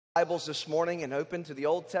Bibles this morning and open to the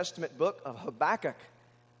Old Testament book of Habakkuk.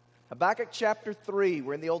 Habakkuk chapter 3.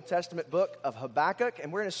 We're in the Old Testament book of Habakkuk,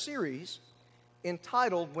 and we're in a series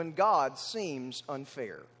entitled When God Seems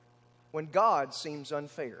Unfair. When God Seems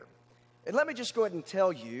Unfair. And let me just go ahead and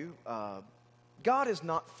tell you, God is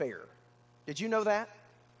not fair. Did you know that?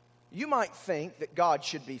 You might think that God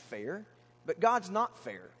should be fair, but God's not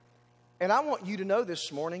fair. And I want you to know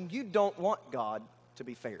this morning, you don't want God to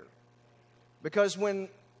be fair. Because when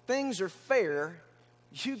things are fair,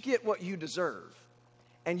 you get what you deserve.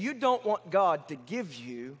 And you don't want God to give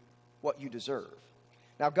you what you deserve.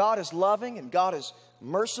 Now, God is loving, and God is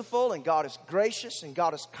merciful, and God is gracious, and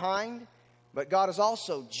God is kind. But God is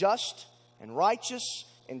also just and righteous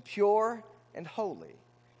and pure and holy.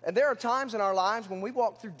 And there are times in our lives when we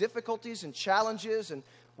walk through difficulties and challenges, and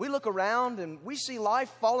we look around and we see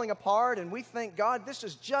life falling apart, and we think, God, this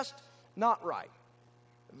is just not right.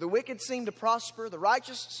 The wicked seem to prosper. The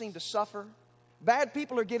righteous seem to suffer. Bad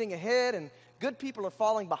people are getting ahead and good people are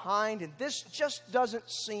falling behind. And this just doesn't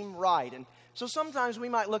seem right. And so sometimes we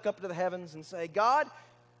might look up to the heavens and say, God,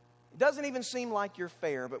 it doesn't even seem like you're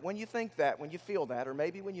fair. But when you think that, when you feel that, or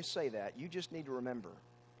maybe when you say that, you just need to remember,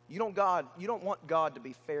 you don't want God to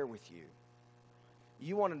be fair with you.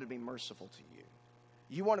 You want Him to be merciful to you.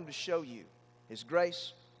 You want Him to show you His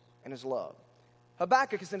grace and His love.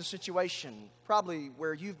 Habakkuk is in a situation probably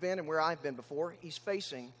where you've been and where I've been before. He's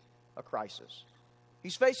facing a crisis.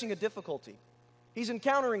 He's facing a difficulty. He's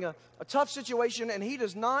encountering a tough situation, and he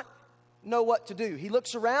does not know what to do. He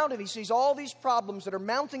looks around and he sees all these problems that are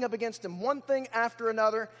mounting up against him, one thing after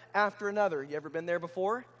another after another. You ever been there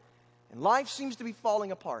before? And life seems to be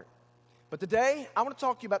falling apart. But today, I want to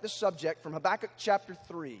talk to you about this subject from Habakkuk chapter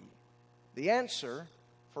 3, the answer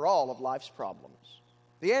for all of life's problems.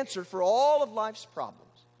 The answer for all of life's problems.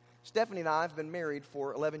 Stephanie and I have been married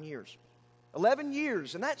for 11 years. 11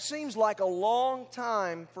 years, and that seems like a long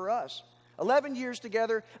time for us. 11 years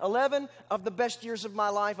together, 11 of the best years of my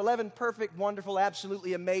life, 11 perfect, wonderful,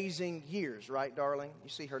 absolutely amazing years, right, darling? You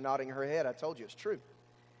see her nodding her head. I told you it's true.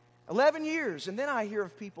 11 years, and then I hear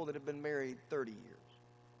of people that have been married 30 years,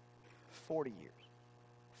 40 years,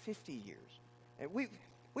 50 years. And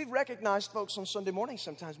we've recognized folks on Sunday morning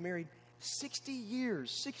sometimes married 60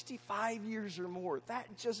 years, 65 years or more. That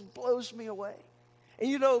just blows me away. And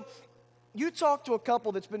you know, you talk to a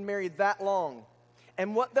couple that's been married that long,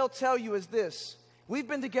 and what they'll tell you is this: we've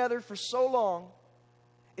been together for so long.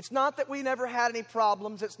 It's not that we never had any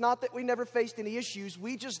problems. It's not that we never faced any issues.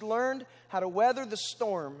 We just learned how to weather the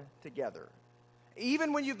storm together.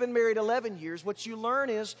 Even when you've been married 11 years, what you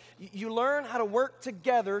learn is you learn how to work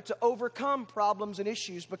together to overcome problems and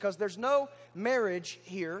issues, because there's no marriage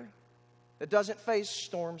here that doesn't face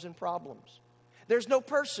storms and problems. There's no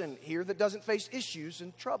person here that doesn't face issues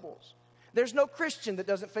and troubles. There's no Christian that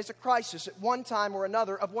doesn't face a crisis at one time or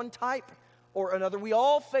another, of one type or another. We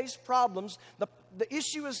all face problems. The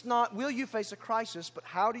issue is not, will you face a crisis, but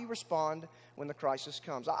how do you respond when the crisis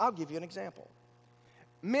comes? I'll give you an example.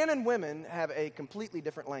 Men and women have a completely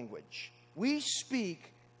different language. We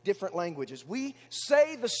speak different languages. We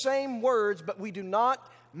say the same words, but we do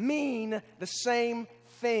not mean the same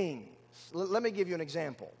thing. Let me give you an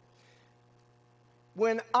example.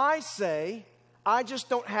 When I say, I just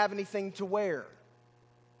don't have anything to wear,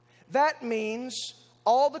 that means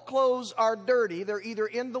all the clothes are dirty. They're either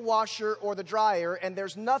in the washer or the dryer, and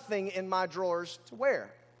there's nothing in my drawers to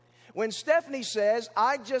wear. When Stephanie says,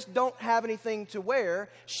 I just don't have anything to wear,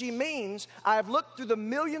 she means I've looked through the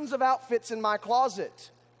millions of outfits in my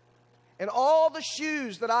closet, and all the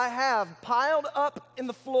shoes that I have piled up in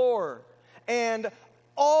the floor, and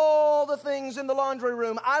all the things in the laundry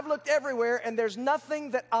room. I've looked everywhere, and there's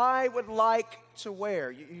nothing that I would like to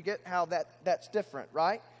wear. You get how that's different,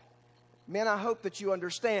 right? Men, I hope that you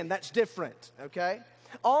understand that's different, okay?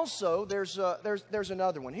 Also, there's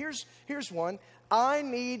another one. Here's one. I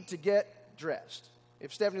need to get dressed.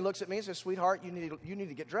 If Stephanie looks at me and says, sweetheart, you need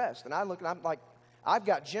to get dressed. And I look and I'm like, I've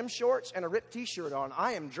got gym shorts and a ripped t-shirt on.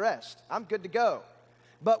 I am dressed. I'm good to go.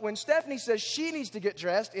 But when Stephanie says she needs to get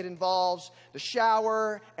dressed, it involves the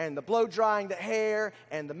shower and the blow drying the hair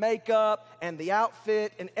and the makeup and the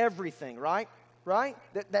outfit and everything, right? Right?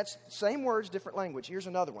 That's same words, different language. Here's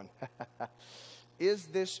another one. Is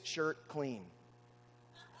this shirt clean?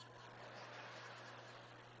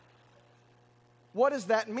 What does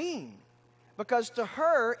that mean? Because to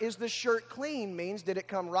her, is the shirt clean means, did it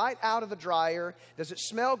come right out of the dryer? Does it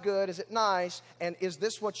smell good? Is it nice? And is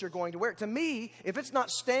this what you're going to wear? To me, if it's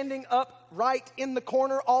not standing up right in the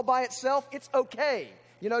corner all by itself, it's okay.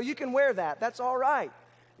 You know, you can wear that. That's all right.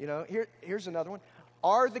 You know, here's another one.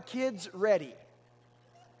 Are the kids ready?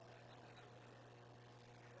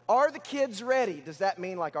 Are the kids ready? Does that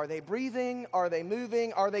mean like, are they breathing? Are they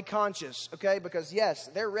moving? Are they conscious? Okay, because yes,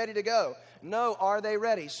 they're ready to go. No, are they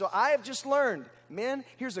ready? So I have just learned, men,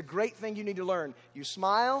 here's a great thing you need to learn. You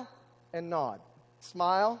smile and nod.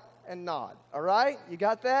 Smile and nod. All right? You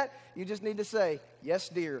got that? You just need to say, yes,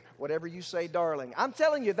 dear, whatever you say, darling. I'm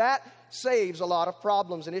telling you, that saves a lot of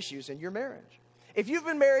problems and issues in your marriage. If you've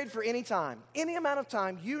been married for any time, any amount of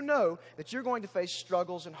time, you know that you're going to face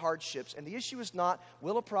struggles and hardships. And the issue is not,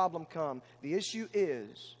 will a problem come? The issue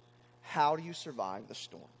is, how do you survive the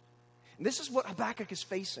storm? And this is what Habakkuk is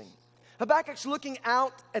facing. Habakkuk's looking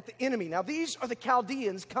out at the enemy. Now, these are the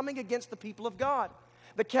Chaldeans coming against the people of God.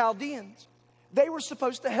 The Chaldeans, they were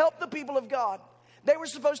supposed to help the people of God. They were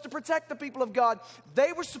supposed to protect the people of God.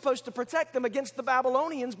 They were supposed to protect them against the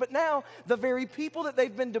Babylonians. But now, the very people that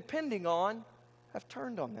they've been depending on have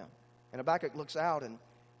turned on them. And Habakkuk looks out and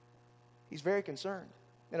he's very concerned.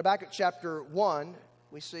 In Habakkuk chapter 1,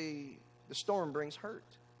 we see the storm brings hurt.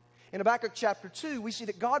 In Habakkuk chapter 2, we see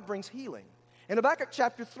that God brings healing. In Habakkuk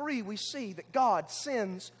chapter 3, we see that God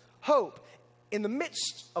sends hope in the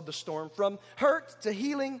midst of the storm, from hurt to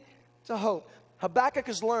healing to hope. Habakkuk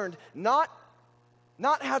has learned not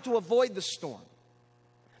how to avoid the storm,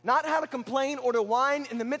 not how to complain or to whine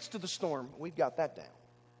in the midst of the storm. We've got that down.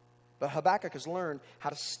 But Habakkuk has learned how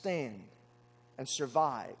to stand and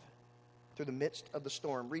survive through the midst of the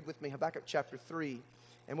storm. Read with me Habakkuk chapter 3,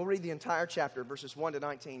 and we'll read the entire chapter, verses 1 to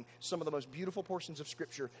 19, some of the most beautiful portions of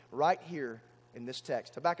Scripture right here in this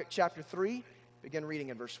text. Habakkuk chapter 3, begin reading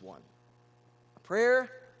in verse 1. A prayer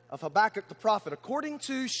of Habakkuk the prophet, according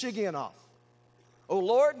to Shigionoth. O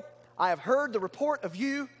Lord, I have heard the report of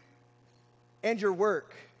you and your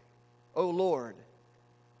work. O Lord,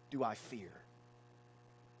 do I fear.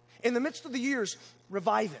 In the midst of the years,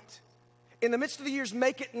 revive it. In the midst of the years,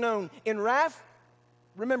 make it known. In wrath,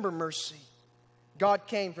 remember mercy. God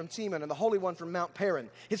came from Teman and the Holy One from Mount Paran.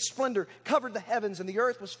 His splendor covered the heavens and the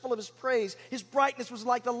earth was full of His praise. His brightness was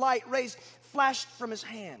like the light rays flashed from His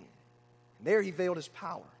hand. And there He veiled His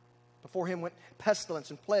power. Before Him went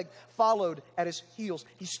pestilence and plague, followed at His heels.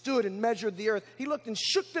 He stood and measured the earth. He looked and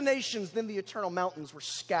shook the nations. Then the eternal mountains were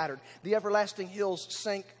scattered. The everlasting hills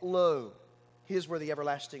sank low. His were the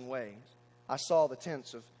everlasting ways. I saw the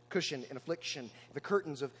tents of Cushan in affliction. The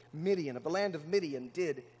curtains of Midian, of the land of Midian,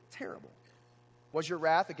 did terrible. Was your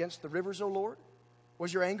wrath against the rivers, O Lord?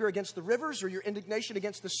 Was your anger against the rivers, or your indignation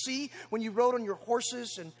against the sea, when you rode on your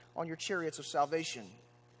horses and on your chariots of salvation?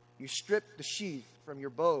 You stripped the sheath from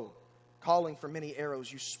your bow, calling for many arrows.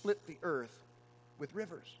 You split the earth with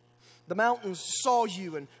rivers. The mountains saw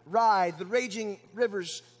you and writhed. The raging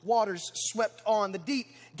rivers' waters swept on. The deep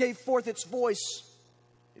gave forth its voice.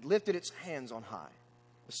 It lifted its hands on high.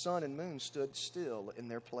 The sun and moon stood still in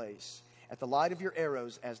their place at the light of your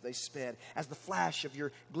arrows as they sped, as the flash of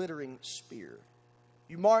your glittering spear.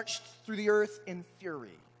 You marched through the earth in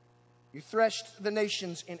fury. You threshed the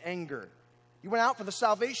nations in anger. You went out for the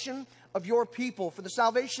salvation of your people, for the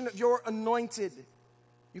salvation of your anointed.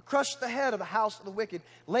 You crushed the head of the house of the wicked,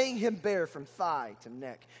 laying him bare from thigh to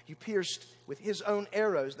neck. You pierced with His own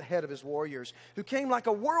arrows the head of His warriors, who came like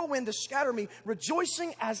a whirlwind to scatter me,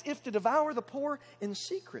 rejoicing as if to devour the poor in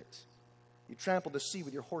secret. You trampled the sea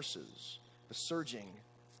with your horses, the surging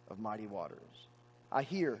of mighty waters. I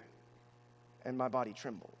hear, and my body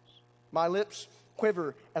trembles. My lips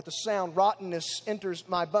quiver at the sound. Rottenness enters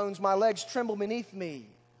my bones. My legs tremble beneath me.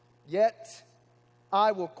 Yet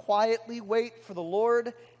I will quietly wait for the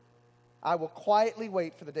Lord. I will quietly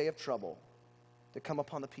wait for the day of trouble to come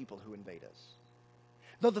upon the people who invade us.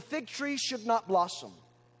 Though the fig tree should not blossom,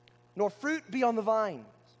 nor fruit be on the vines,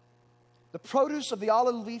 the produce of the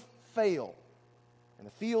olive leaf fail, and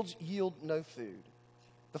the fields yield no food.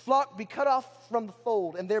 The flock be cut off from the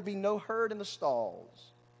fold, and there be no herd in the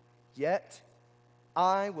stalls. Yet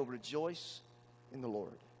I will rejoice in the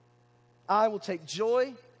Lord. I will take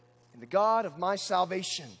joy in the God of my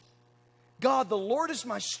salvation. God, the Lord is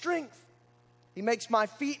my strength. He makes my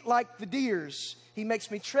feet like the deer's. He makes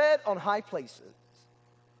me tread on high places.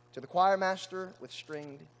 To the choir master with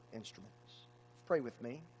stringed instruments. Pray with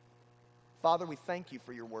me. Father, we thank You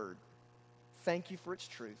for Your word. Thank You for its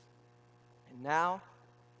truth. And now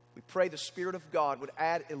we pray the Spirit of God would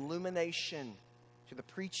add illumination to the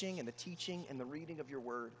preaching and the teaching and the reading of Your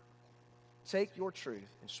word. Take Your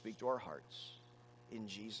truth and speak to our hearts. In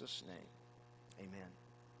Jesus' name, amen.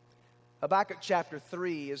 Habakkuk chapter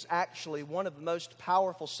 3 is actually one of the most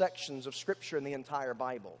powerful sections of Scripture in the entire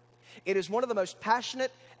Bible. It is one of the most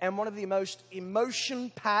passionate and one of the most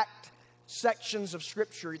emotion-packed sections of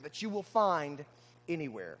Scripture that you will find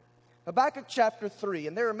anywhere. Habakkuk chapter 3,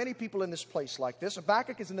 and there are many people in this place like this.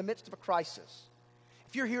 Habakkuk is in the midst of a crisis.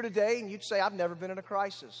 If you're here today and you'd say, I've never been in a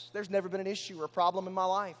crisis, there's never been an issue or a problem in my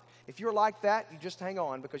life. If you're like that, you just hang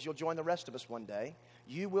on, because you'll join the rest of us one day.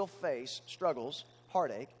 You will face struggles,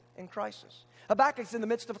 heartache, and crisis. Habakkuk's in the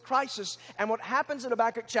midst of a crisis, and what happens in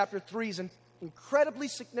Habakkuk chapter 3 is incredibly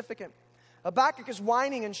significant. Habakkuk is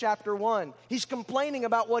whining in chapter 1. He's complaining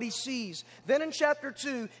about what he sees. Then in chapter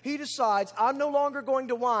 2, he decides, I'm no longer going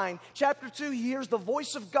to whine. Chapter 2, he hears the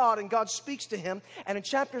voice of God, and God speaks to him. And in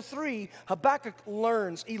chapter 3, Habakkuk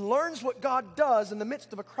learns. He learns what God does in the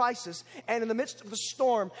midst of a crisis and in the midst of the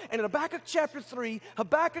storm. And in Habakkuk chapter 3,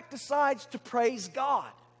 Habakkuk decides to praise God.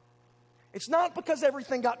 It's not because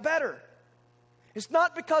everything got better. It's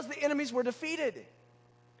not because the enemies were defeated.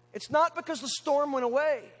 It's not because the storm went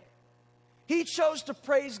away. He chose to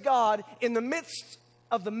praise God in the midst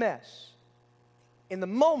of the mess, in the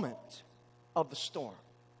moment of the storm.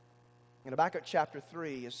 And Habakkuk chapter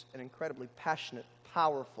 3 is an incredibly passionate,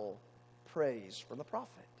 powerful praise from the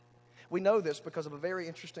prophet. We know this because of a very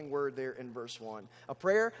interesting word there in verse 1. A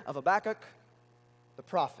prayer of Habakkuk, the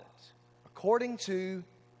prophet, according to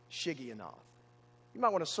Shigionoth. You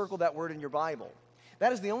might want to circle that word in your Bible.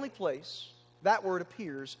 That is the only place that word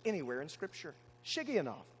appears anywhere in Scripture.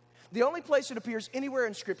 Shigionoth. The only place it appears anywhere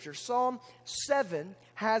in Scripture. Psalm 7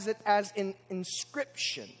 has it as an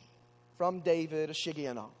inscription from David, a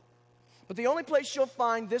Shigionoth. But the only place you'll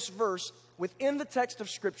find this verse within the text of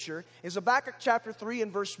Scripture is Habakkuk chapter 3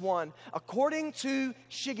 and verse 1. According to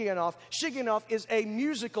Shigionoth, Shigionoth is a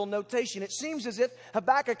musical notation. It seems as if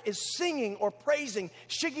Habakkuk is singing or praising.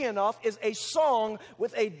 Shigionoth is a song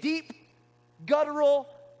with a deep guttural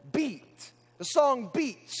beat. The song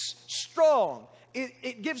beats strong.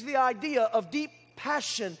 It gives the idea of deep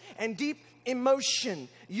passion and deep emotion.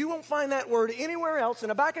 You won't find that word anywhere else. And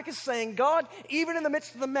Habakkuk is saying, God, even in the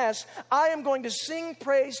midst of the mess, I am going to sing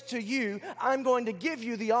praise to you. I'm going to give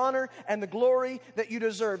you the honor and the glory that you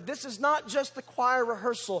deserve. This is not just the choir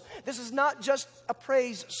rehearsal. This is not just a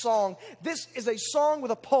praise song. This is a song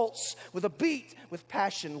with a pulse, with a beat, with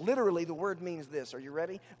passion. Literally, the word means this. Are you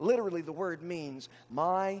ready? Literally, the word means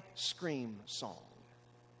my scream song.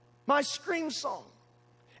 My scream song.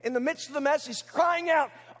 In the midst of the mess, he's crying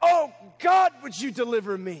out, oh, God, would you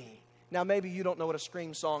deliver me? Now, maybe you don't know what a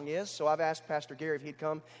scream song is, so I've asked Pastor Gary if he'd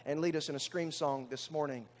come and lead us in a scream song this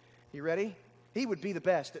morning. You ready? He would be the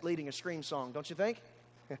best at leading a scream song, don't you think?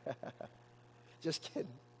 Just kidding.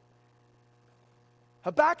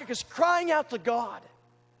 Habakkuk is crying out to God.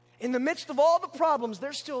 In the midst of all the problems,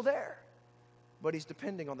 they're still there. But he's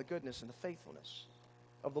depending on the goodness and the faithfulness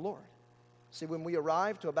of the Lord. See, when we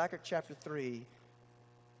arrive to Habakkuk chapter 3,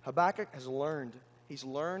 Habakkuk has learned. He's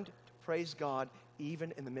learned to praise God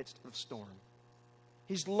even in the midst of the storm.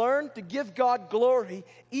 He's learned to give God glory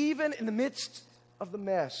even in the midst of the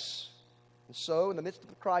mess. And so, in the midst of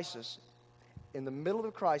the crisis, in the middle of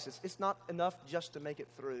the crisis, it's not enough just to make it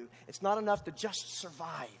through. It's not enough to just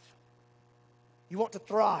survive. You want to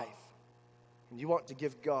thrive. And you want to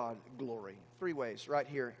give God glory. 3 ways right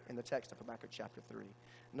here in the text of Habakkuk chapter 3.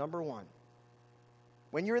 Number 1.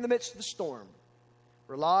 When you're in the midst of the storm,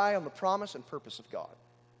 rely on the promise and purpose of God.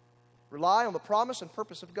 Rely on the promise and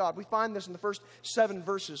purpose of God. We find this in the first 7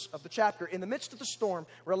 verses of the chapter. In the midst of the storm,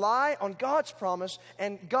 rely on God's promise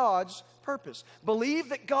and God's purpose. Believe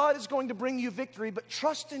that God is going to bring you victory, but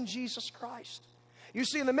trust in Jesus Christ. You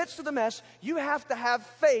see, in the midst of the mess, you have to have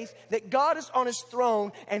faith that God is on His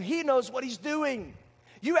throne and He knows what He's doing.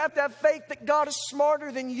 You have to have faith that God is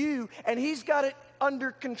smarter than you and He's got it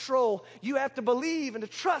under control. You have to believe and to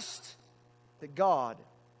trust that God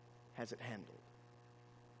has it handled.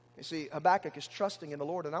 You see, Habakkuk is trusting in the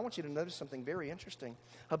Lord, and I want you to notice something very interesting.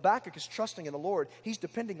 Habakkuk is trusting in the Lord. He's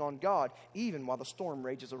depending on God even while the storm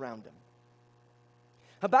rages around him.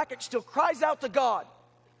 Habakkuk still cries out to God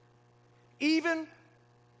even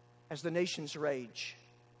as the nations rage,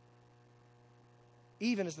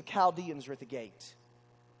 even as the Chaldeans are at the gate,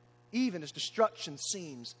 even as destruction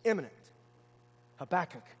seems imminent.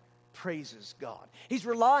 Habakkuk praises God. He's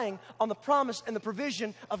relying on the promise and the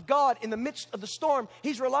provision of God in the midst of the storm.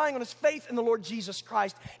 He's relying on his faith in the Lord Jesus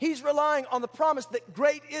Christ. He's relying on the promise that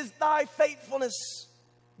great is thy faithfulness.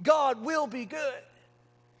 God will be good.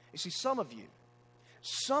 You see, some of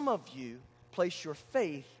you place your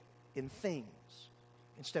faith in things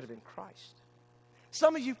instead of in Christ.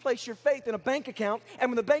 Some of you place your faith in a bank account,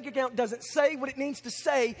 and when the bank account doesn't say what it needs to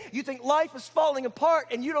say, you think life is falling apart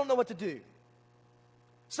and you don't know what to do.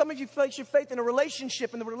 Some of you place your faith in a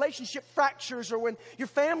relationship and the relationship fractures, or when your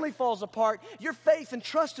family falls apart, your faith and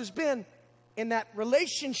trust has been in that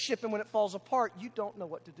relationship, and when it falls apart, you don't know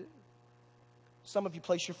what to do. Some of you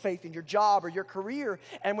place your faith in your job or your career,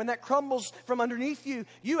 and when that crumbles from underneath you,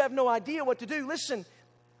 you have no idea what to do. Listen,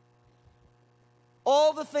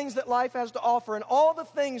 All the things that life has to offer and all the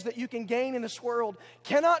things that you can gain in this world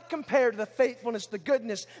cannot compare to the faithfulness, the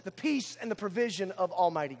goodness, the peace, and the provision of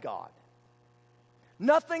Almighty God.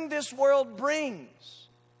 Nothing this world brings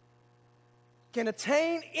can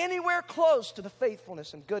attain anywhere close to the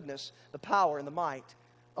faithfulness and goodness, the power and the might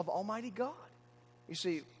of Almighty God. You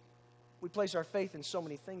see, we place our faith in so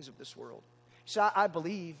many things of this world. See, I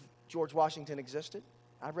believe George Washington existed.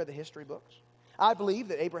 I've read the history books. I believe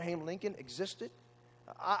that Abraham Lincoln existed.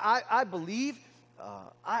 I believe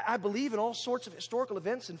in all sorts of historical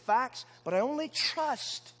events and facts, but I only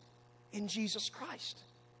trust in Jesus Christ.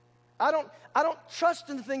 I don't trust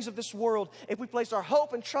in the things of this world. If we place our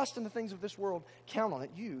hope and trust in the things of this world, count on it,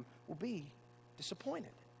 you will be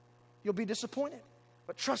disappointed. You'll be disappointed.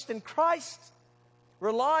 But trust in Christ.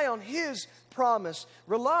 Rely on His promise.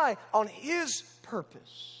 Rely on His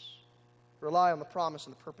purpose. Rely on the promise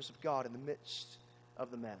and the purpose of God in the midst of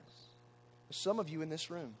the mess. Some of you in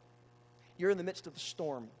this room, you're in the midst of the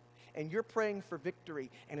storm, and you're praying for victory.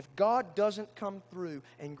 And if God doesn't come through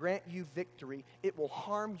and grant you victory, it will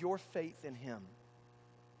harm your faith in Him.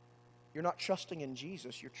 You're not trusting in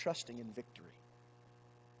Jesus, you're trusting in victory.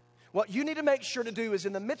 What you need to make sure to do is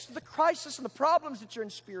in the midst of the crisis and the problems that you're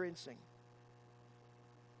experiencing,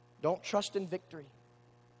 don't trust in victory.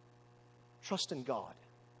 Trust in God.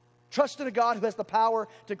 Trust in a God who has the power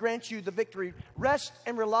to grant you the victory. Rest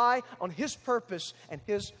and rely on His purpose and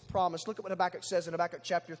His promise. Look at what Habakkuk says in Habakkuk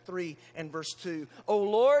chapter 3 and verse 2. O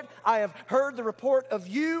Lord, I have heard the report of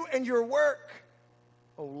you and your work.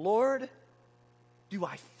 O Lord, do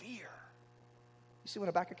I fear? You see what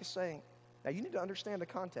Habakkuk is saying? Now you need to understand the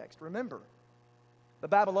context. Remember, the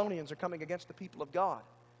Babylonians are coming against the people of God.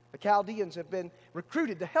 The Chaldeans have been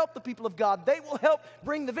recruited to help the people of God. They will help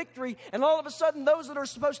bring the victory. And all of a sudden, those that are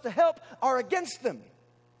supposed to help are against them.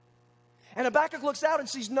 And Habakkuk looks out and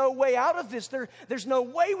sees no way out of this. There's no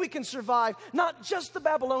way we can survive. Not just the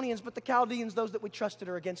Babylonians, but the Chaldeans, those that we trusted,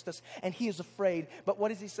 are against us. And he is afraid. But what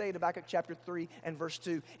does he say in Habakkuk chapter 3 and verse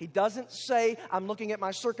 2? He doesn't say, I'm looking at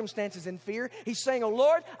my circumstances in fear. He's saying, oh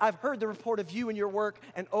Lord, I've heard the report of you and your work.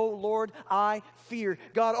 And oh Lord, I fear.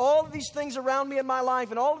 God, all of these things around me in my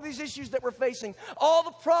life and all of these issues that we're facing, all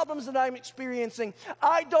the problems that I'm experiencing,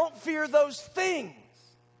 I don't fear those things.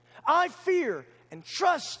 I fear and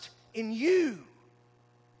trust in you.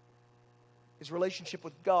 His relationship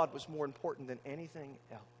with God was more important than anything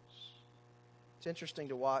else. It's interesting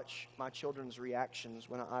to watch my children's reactions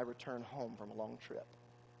when I return home from a long trip.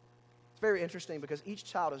 It's very interesting because each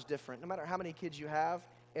child is different. No matter how many kids you have,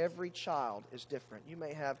 every child is different. You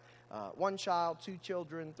may have one child, two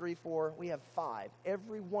children, three, four. We have five.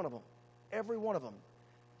 Every one of them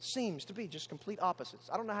seems to be just complete opposites.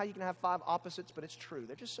 I don't know how you can have five opposites, but it's true.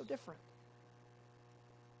 They're just so different.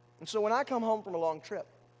 And so when I come home from a long trip,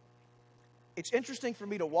 it's interesting for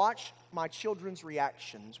me to watch my children's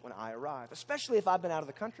reactions when I arrive, especially if I've been out of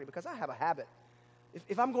the country, because I have a habit.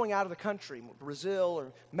 If I'm going out of the country, Brazil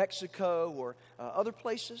or Mexico or other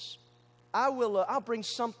places, I'll bring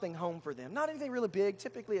something home for them. Not anything really big,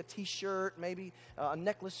 typically a T-shirt, maybe a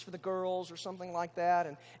necklace for the girls or something like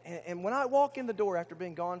that. And when I walk in the door after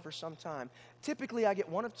being gone for some time, typically I get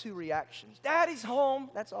one of two reactions. Daddy's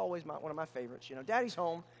home. That's always one of my favorites. You know, Daddy's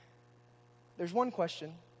home. There's one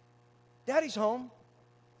question. Daddy's home.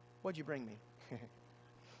 What'd you bring me? You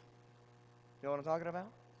know what I'm talking about?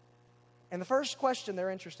 And the first question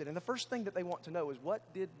they're interested in, the first thing that they want to know is,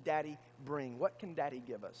 what did Daddy bring? What can Daddy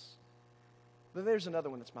give us? But there's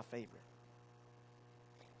another one that's my favorite.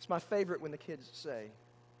 It's my favorite when the kids say,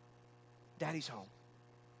 Daddy's home.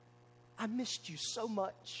 I missed you so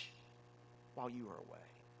much while you were away.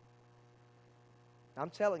 Now,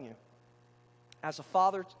 I'm telling you, as a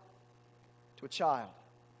father to a child,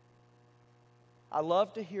 I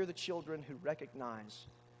love to hear the children who recognize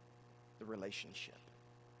the relationship.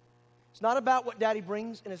 It's not about what Daddy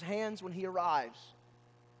brings in his hands when he arrives.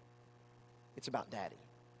 It's about Daddy.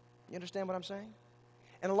 You understand what I'm saying?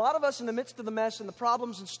 And a lot of us in the midst of the mess and the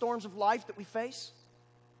problems and storms of life that we face,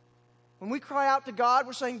 when we cry out to God,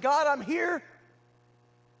 we're saying, God, I'm here.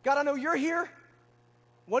 God, I know you're here.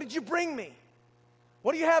 What did you bring me?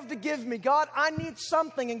 What do you have to give me? God, I need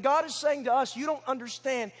something. And God is saying to us, you don't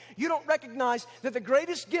understand. You don't recognize that the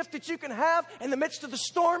greatest gift that you can have in the midst of the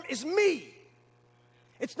storm is me.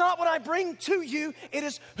 It's not what I bring to you. It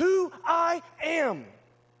is who I am.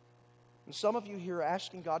 And some of you here are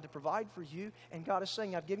asking God to provide for you, and God is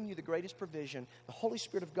saying, I've given you the greatest provision, the Holy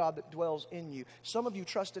Spirit of God that dwells in you. Some of you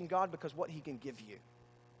trust in God because what He can give you.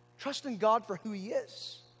 Trust in God for who He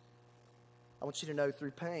is. I want you to know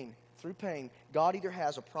through pain, through pain, God either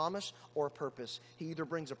has a promise or a purpose. He either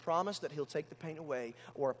brings a promise that He'll take the pain away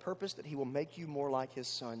or a purpose that He will make you more like His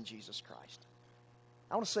Son, Jesus Christ.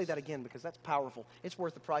 I want to say that again because that's powerful. It's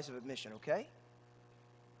worth the price of admission, okay?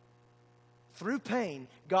 Through pain,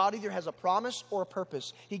 God either has a promise or a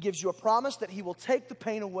purpose. He gives you a promise that He will take the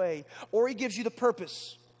pain away, or He gives you the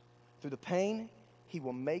purpose. Through the pain, He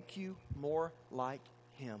will make you more like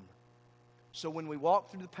Him. So when we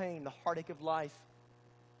walk through the pain, the heartache of life,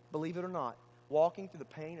 believe it or not, walking through the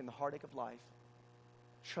pain and the heartache of life,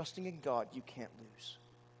 trusting in God, you can't lose.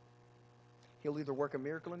 He'll either work a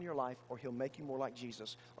miracle in your life, or He'll make you more like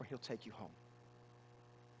Jesus, or He'll take you home.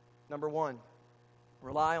 Number one,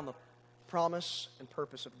 rely on the promise and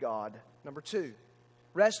purpose of God. Number two,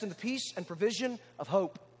 rest in the peace and provision of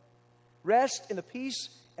hope. Rest in the peace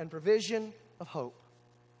and provision of hope.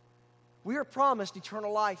 We are promised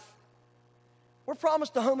eternal life. We're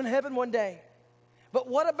promised a home in heaven one day. But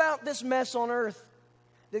what about this mess on earth?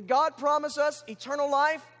 Did God promise us eternal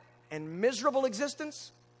life and miserable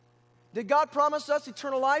existence? Did God promise us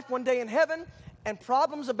eternal life one day in heaven and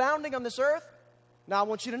problems abounding on this earth? Now I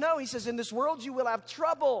want you to know, He says, in this world you will have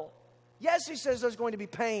trouble. Yes, He says there's going to be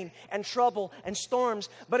pain and trouble and storms.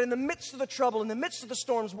 But in the midst of the trouble, in the midst of the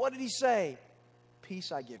storms, what did He say?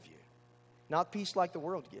 Peace I give you. Not peace like the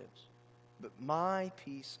world gives, but my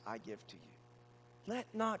peace I give to you. Let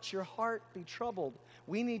not your heart be troubled.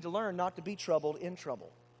 We need to learn not to be troubled in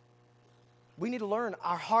trouble. We need to learn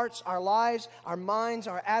our hearts, our lives, our minds,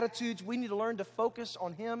 our attitudes. We need to learn to focus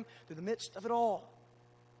on Him through the midst of it all.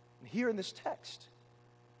 And here in this text,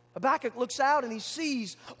 Habakkuk looks out and he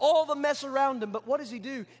sees all the mess around him. But what does he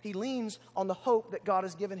do? He leans on the hope that God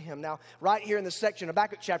has given him. Now, right here in this section,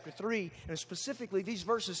 Habakkuk chapter 3, and specifically these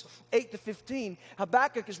verses 8 to 15,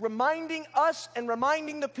 Habakkuk is reminding us and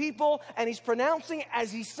reminding the people, and he's pronouncing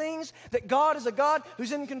as he sings that God is a God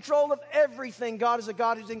who's in control of everything. God is a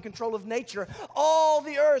God who's in control of nature. All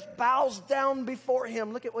the earth bows down before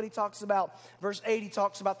Him. Look at what he talks about. Verse 8, he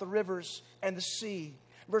talks about the rivers and the sea.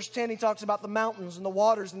 Verse 10, he talks about the mountains and the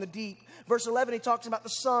waters and the deep. Verse 11, he talks about the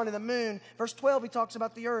sun and the moon. Verse 12, he talks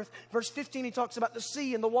about the earth. Verse 15, he talks about the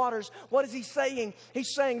sea and the waters. What is he saying?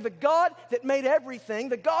 He's saying the God that made everything,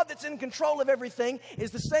 the God that's in control of everything,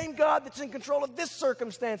 is the same God that's in control of this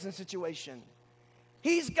circumstance and situation.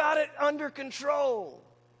 He's got it under control.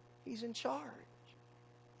 He's in charge.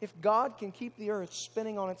 If God can keep the earth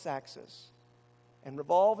spinning on its axis and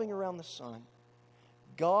revolving around the sun,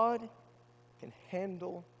 God can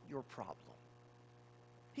handle your problem.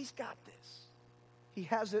 He's got this. He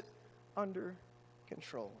has it under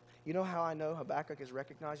control. You know how I know Habakkuk is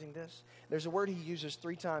recognizing this? There's a word he uses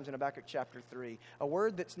 3 times in Habakkuk chapter 3, a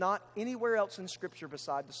word that's not anywhere else in Scripture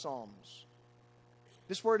beside the Psalms.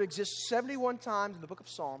 This word exists 71 times in the book of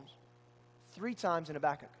Psalms, 3 times in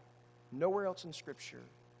Habakkuk. Nowhere else in Scripture,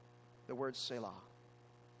 the word Selah.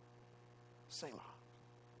 Selah.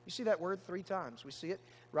 You see that word 3 times. We see it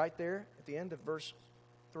right there at the end of verse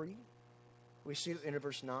 3. We see it at the end of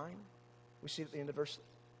verse 9. We see it at the end of verse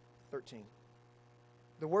 13.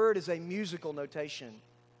 The word is a musical notation.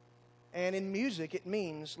 And in music, it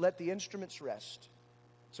means let the instruments rest.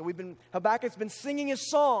 So Habakkuk's been singing his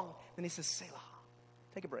song. Then he says, Selah.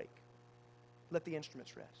 Take a break. Let the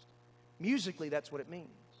instruments rest. Musically, that's what it means.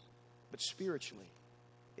 But spiritually,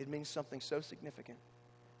 it means something so significant.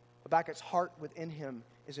 Habakkuk's heart within him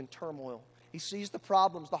is in turmoil. He sees the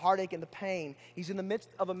problems, the heartache, and the pain. He's in the midst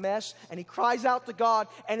of a mess, and he cries out to God.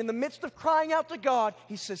 And in the midst of crying out to God,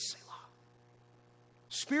 he says, Selah.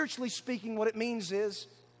 Spiritually speaking, what it means is,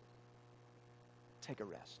 take a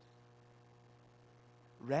rest.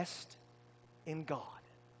 Rest in God.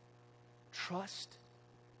 Trust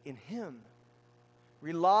in Him.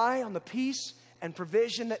 Rely on the peace and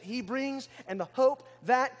provision that He brings and the hope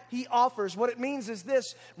that He offers. What it means is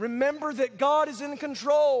this: remember that God is in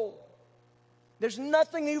control. There's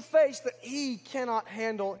nothing you face that He cannot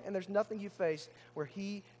handle, and there's nothing you face where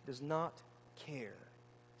He does not care.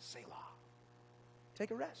 Selah. Take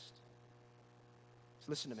a rest. So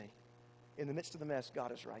listen to me. In the midst of the mess,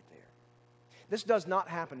 God is right there. This does not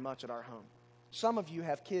happen much at our home. Some of you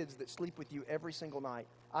have kids that sleep with you every single night.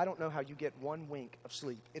 I don't know how you get one wink of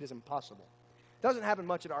sleep. It is impossible. It doesn't happen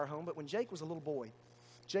much at our home, but when Jake was a little boy,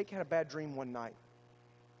 Jake had a bad dream one night.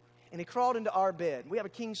 And he crawled into our bed. We have a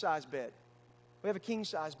king-size bed.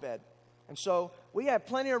 And so we have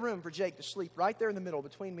plenty of room for Jake to sleep right there in the middle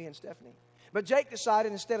between me and Stephanie. But Jake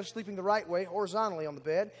decided instead of sleeping the right way, horizontally on the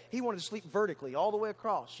bed, he wanted to sleep vertically all the way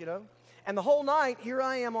across, you know. And the whole night, here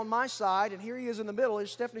I am on my side, and here he is in the middle.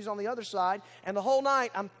 Stephanie's on the other side. And the whole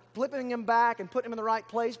night, I'm flipping him back and putting him in the right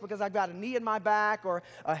place because I've got a knee in my back or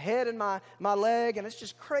a head in my leg, and it's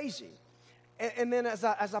just crazy. And then as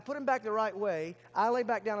I put him back the right way, I lay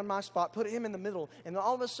back down in my spot, put him in the middle, and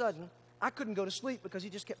all of a sudden, I couldn't go to sleep because he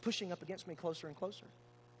just kept pushing up against me closer and closer.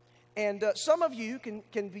 And some of you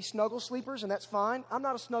can be snuggle sleepers, and that's fine. I'm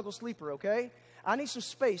not a snuggle sleeper, okay? I need some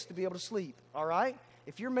space to be able to sleep, all right?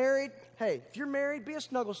 If you're married, hey, if you're married, be a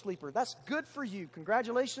snuggle sleeper. That's good for you.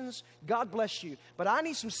 Congratulations. God bless you. But I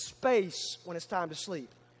need some space when it's time to sleep,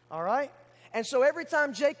 all right? And so every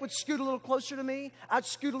time Jake would scoot a little closer to me, I'd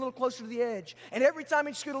scoot a little closer to the edge. And every time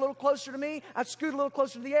he'd scoot a little closer to me, I'd scoot a little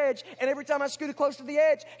closer to the edge. And every time I scooted closer to the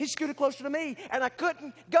edge, he scooted closer to me. And I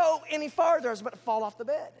couldn't go any farther. I was about to fall off the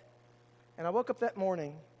bed. And I woke up that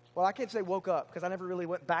morning. Well, I can't say woke up because I never really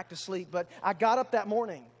went back to sleep. But I got up that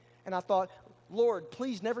morning and I thought, Lord,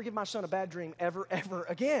 please never give my son a bad dream ever, ever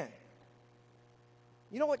again.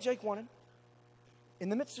 You know what Jake wanted? In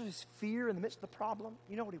the midst of his fear, in the midst of the problem,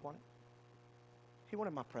 you know what he wanted? He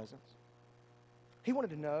wanted my presence. He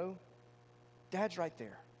wanted to know, Dad's right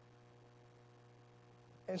there.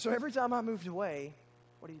 And so every time I moved away,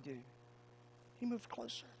 what do? He moved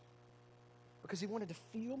closer. Because he wanted to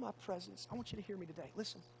feel my presence. I want you to hear me today.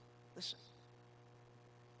 Listen.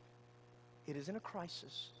 It is in a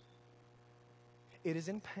crisis. It is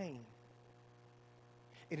in pain.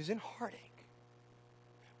 It is in heartache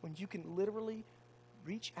when you can literally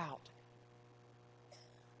reach out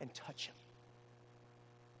and touch him.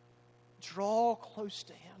 Draw close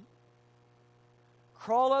to him.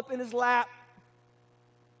 Crawl up in his lap.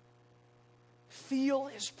 Feel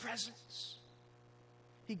his presence.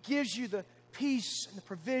 He gives you the peace and the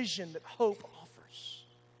provision that hope offers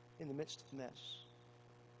in the midst of the mess.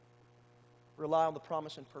 Rely on the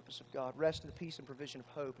promise and purpose of God. Rest in the peace and provision of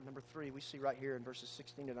hope. And number 3, we see right here in verses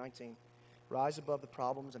 16 to 19. Rise above the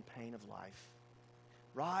problems and pain of life.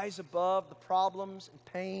 Rise above the problems and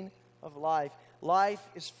pain of life. Life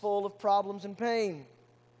is full of problems and pain.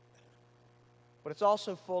 But it's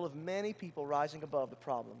also full of many people rising above the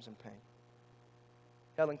problems and pain.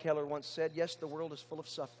 Helen Keller once said, yes, the world is full of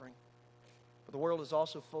suffering, but the world is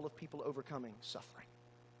also full of people overcoming suffering.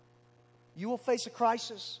 You will face a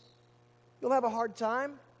crisis. You'll have a hard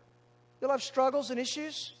time. You'll have struggles and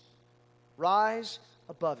issues. Rise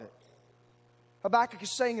above it. Habakkuk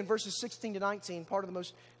is saying in verses 16 to 19, part of the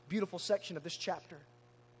most beautiful section of this chapter,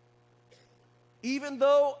 even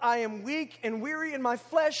though I am weak and weary in my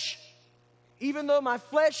flesh, even though my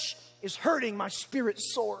flesh is hurting, my spirit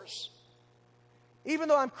soars. Even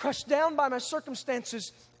though I'm crushed down by my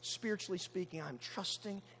circumstances, spiritually speaking, I'm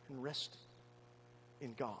trusting and resting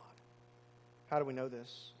in God. How do we know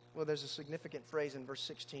this? Well, there's a significant phrase in verse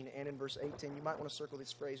 16 and in verse 18. You might want to circle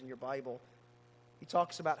this phrase in your Bible. He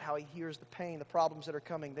talks about how he hears the pain, the problems that are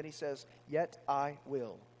coming. Then he says, yet I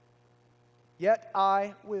will. Yet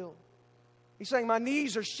I will. He's saying, my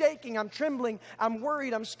knees are shaking, I'm trembling, I'm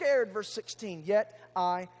worried, I'm scared. Verse 16, yet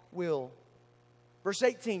I will. Verse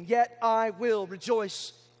 18, yet I will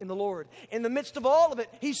rejoice in the Lord. In the midst of all of it,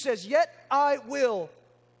 he says, yet I will.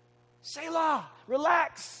 Selah,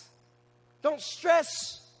 relax. Don't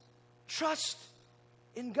stress. Trust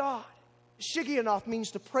in God. Shigianoth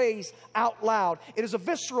means to praise out loud. It is a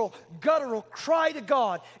visceral, guttural cry to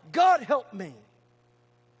God. God help me.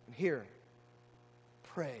 And here,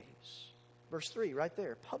 praise. Verse 3, right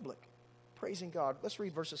there, public, praising God. Let's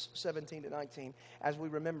read verses 17 to 19 as we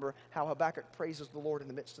remember how Habakkuk praises the Lord in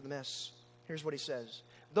the midst of the mess. Here's what he says.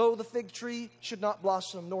 Though the fig tree should not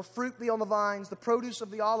blossom, nor fruit be on the vines, the produce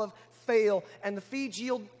of the olive fail, and the fields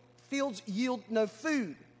yield no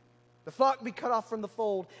food, the flock be cut off from the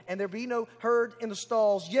fold, and there be no herd in the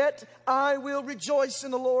stalls. Yet I will rejoice in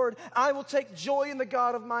the Lord. I will take joy in the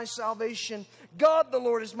God of my salvation. God the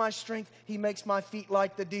Lord is my strength. He makes my feet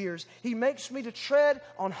like the deer's. He makes me to tread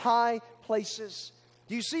on high places.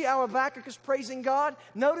 Do you see how Habakkuk is praising God?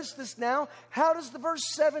 Notice this now. How does the verse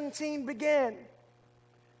 17 begin?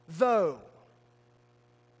 Though.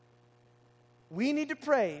 We need to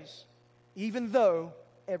praise even though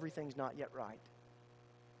everything's not yet right.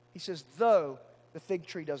 He says, though the fig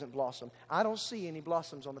tree doesn't blossom. I don't see any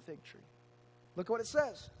blossoms on the fig tree. Look what it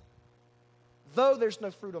says. Though there's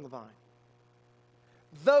no fruit on the vine.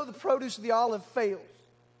 Though the produce of the olive fails.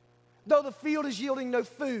 Though the field is yielding no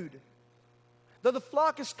food. Though the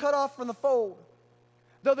flock is cut off from the fold.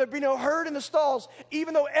 Though there be no herd in the stalls.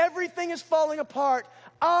 Even though everything is falling apart.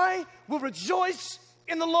 I will rejoice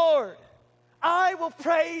in the Lord. I will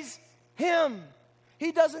praise Him.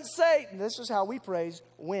 He doesn't say, this is how we praise,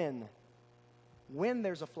 when. When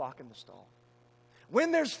there's a flock in the stall.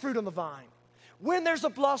 When there's fruit on the vine. When there's a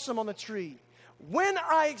blossom on the tree. When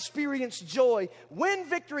I experience joy, when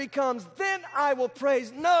victory comes, then I will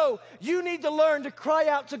praise. No, you need to learn to cry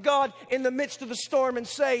out to God in the midst of the storm and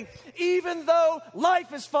say, even though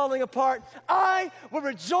life is falling apart, I will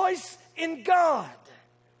rejoice in God.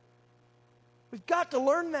 We've got to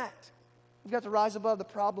learn that. We've got to rise above the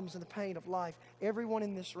problems and the pain of life. Everyone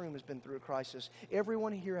in this room has been through a crisis.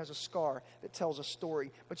 Everyone here has a scar that tells a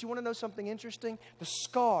story. But you want to know something interesting? The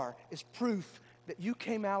scar is proof that you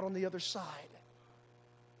came out on the other side.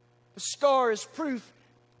 The scar is proof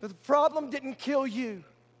that the problem didn't kill you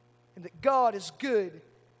and that God is good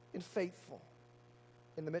and faithful.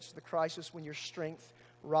 In the midst of the crisis, when your strength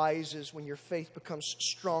rises, when your faith becomes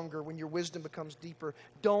stronger, when your wisdom becomes deeper,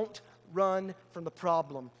 don't run from the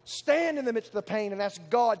problem. Stand in the midst of the pain and ask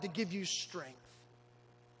God to give you strength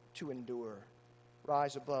to endure.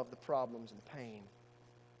 Rise above the problems and the pain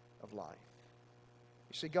of life.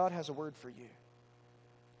 You see, God has a word for you.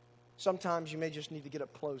 Sometimes you may just need to get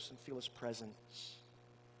up close and feel His presence.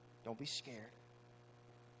 Don't be scared.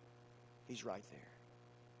 He's right there.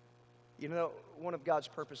 You know, one of God's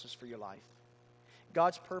purposes for your life,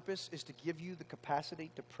 God's purpose is to give you the capacity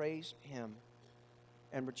to praise Him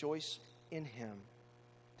and rejoice in Him,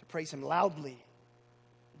 to praise Him loudly,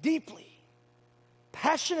 deeply,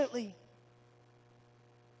 passionately,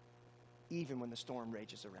 even when the storm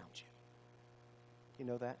rages around you. You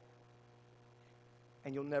know that?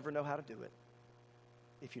 And you'll never know how to do it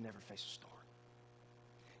if you never face a storm.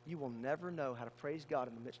 You will never know how to praise God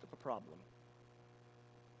in the midst of a problem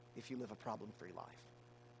if you live a problem-free life.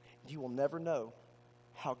 You will never know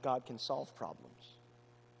how God can solve problems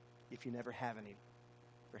if you never have any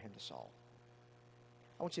for Him to solve.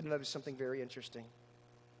 I want you to notice something very interesting.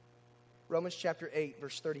 Romans chapter 8,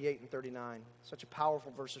 verse 38 and 39. Such a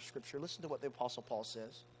powerful verse of Scripture. Listen to what the Apostle Paul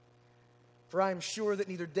says. For I am sure that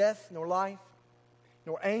neither death nor life,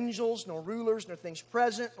 nor angels, nor rulers, nor things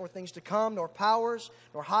present, nor things to come, nor powers,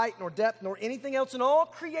 nor height, nor depth, nor anything else in all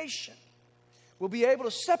creation will be able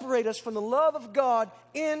to separate us from the love of God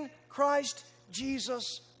in Christ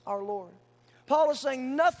Jesus our Lord. Paul is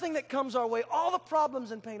saying nothing that comes our way, all the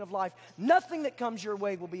problems and pain of life, nothing that comes your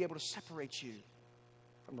way will be able to separate you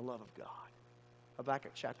from the love of God.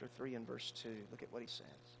 Habakkuk chapter 3 and verse 2. Look at what he says.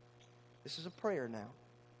 This is a prayer now.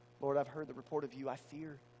 Lord, I've heard the report of you. I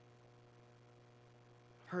fear.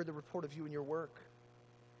 Heard the report of you in your work.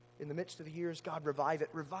 In the midst of the years, God, revive it.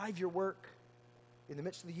 Revive your work. In the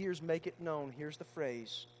midst of the years, make it known. Here's the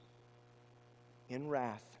phrase. In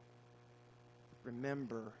wrath,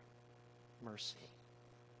 remember mercy.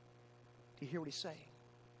 Do you hear what he's saying?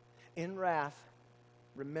 In wrath,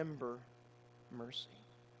 remember mercy.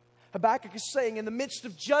 Habakkuk is saying, in the midst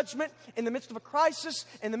of judgment, in the midst of a crisis,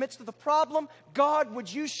 in the midst of the problem, God,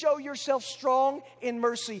 would you show yourself strong in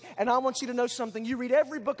mercy? And I want you to know something. You read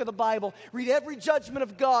every book of the Bible, read every judgment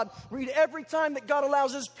of God, read every time that God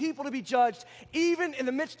allows His people to be judged. Even in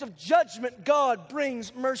the midst of judgment, God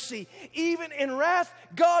brings mercy. Even in wrath,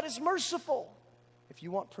 God is merciful. If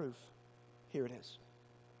you want proof, here it is.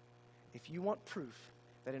 If you want proof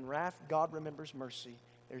that in wrath God remembers mercy,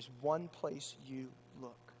 there's one place you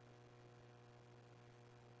look.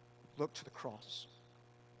 Look to the cross.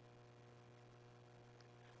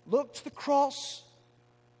 Look to the cross,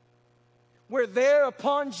 where there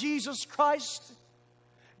upon Jesus Christ,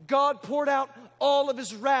 God poured out all of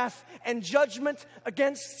His wrath and judgment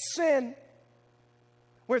against sin.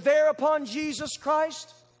 Where there upon Jesus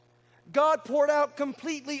Christ, God poured out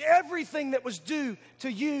completely everything that was due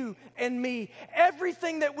to you and me.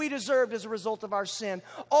 Everything that we deserved as a result of our sin.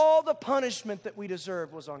 All the punishment that we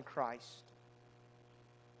deserved was on Christ.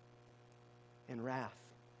 In wrath.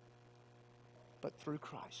 But through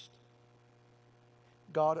Christ,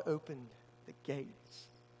 God opened the gates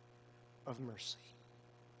of mercy.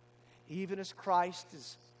 Even as Christ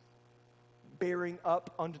is bearing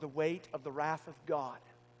up under the weight of the wrath of God,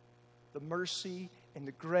 the mercy and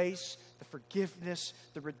the grace, the forgiveness,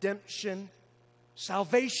 the redemption,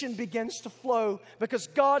 salvation begins to flow because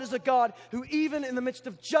God is a God who even in the midst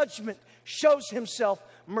of judgment shows Himself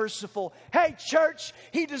merciful. Hey, church,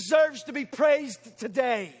 He deserves to be praised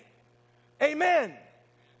today. Amen.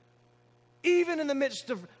 Even in the midst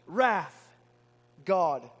of wrath,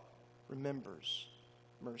 God remembers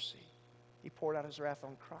mercy. He poured out His wrath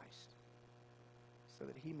on Christ so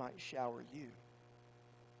that He might shower you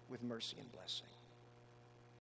with mercy and blessing.